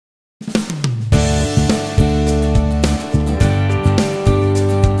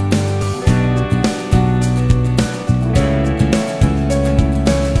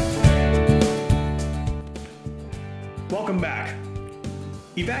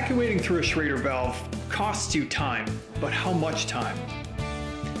Evacuating through a Schrader valve costs you time, but how much time?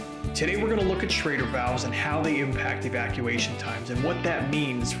 Today we're going to look at Schrader valves and how they impact evacuation times and what that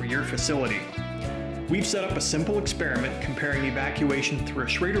means for your facility. We've set up a simple experiment comparing evacuation through a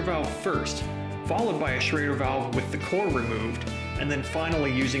Schrader valve first, followed by a Schrader valve with the core removed, and then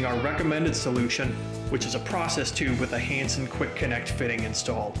finally using our recommended solution, which is a process tube with a Hansen quick connect fitting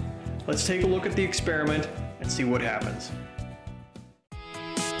installed. Let's take a look at the experiment and see what happens.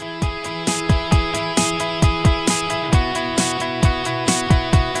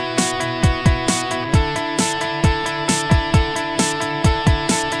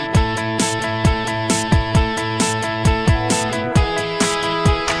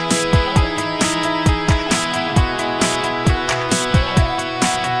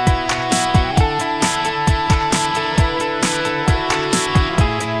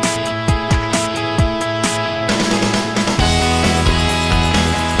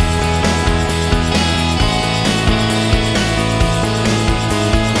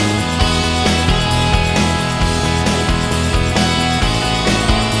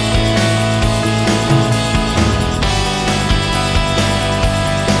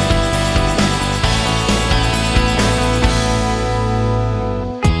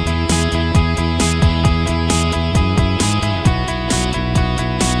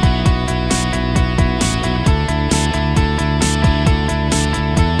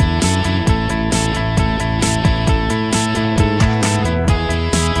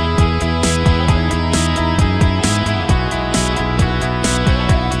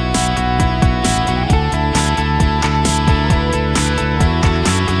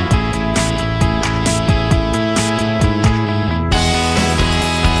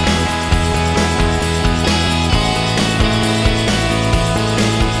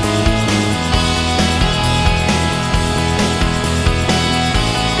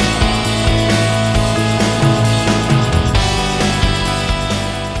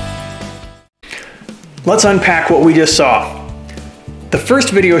 Let's unpack what we just saw. The first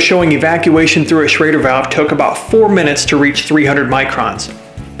video showing evacuation through a Schrader valve took about 4 minutes to reach 300 microns.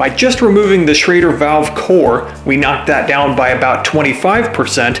 By just removing the Schrader valve core, we knocked that down by about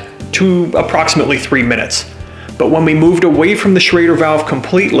 25% to approximately 3 minutes. But when we moved away from the Schrader valve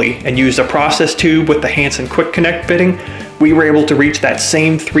completely and used a process tube with the Hansen quick connect fitting, we were able to reach that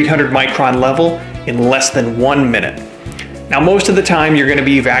same 300 micron level in less than 1 minute. Now, most of the time you're going to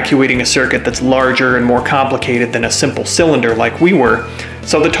be evacuating a circuit that's larger and more complicated than a simple cylinder like we were,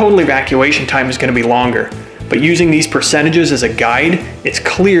 so the total evacuation time is going to be longer. But using these percentages as a guide, it's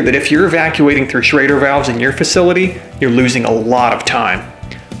clear that if you're evacuating through Schrader valves in your facility, you're losing a lot of time.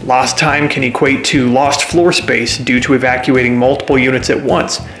 Lost time can equate to lost floor space due to evacuating multiple units at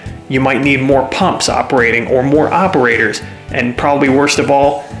once. You might need more pumps operating or more operators, and probably worst of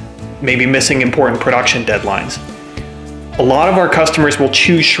all, maybe missing important production deadlines. A lot of our customers will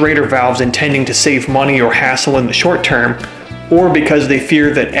choose Schrader valves intending to save money or hassle in the short term, or because they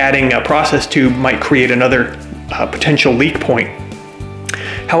fear that adding a process tube might create another potential leak point.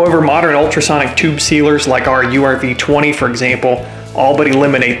 However, modern ultrasonic tube sealers like our URV20, for example, all but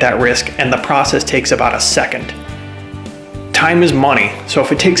eliminate that risk, and the process takes about a second. Time is money, so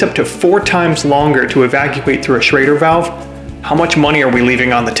if it takes up to 4 times longer to evacuate through a Schrader valve, how much money are we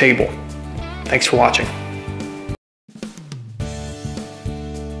leaving on the table? Thanks for watching.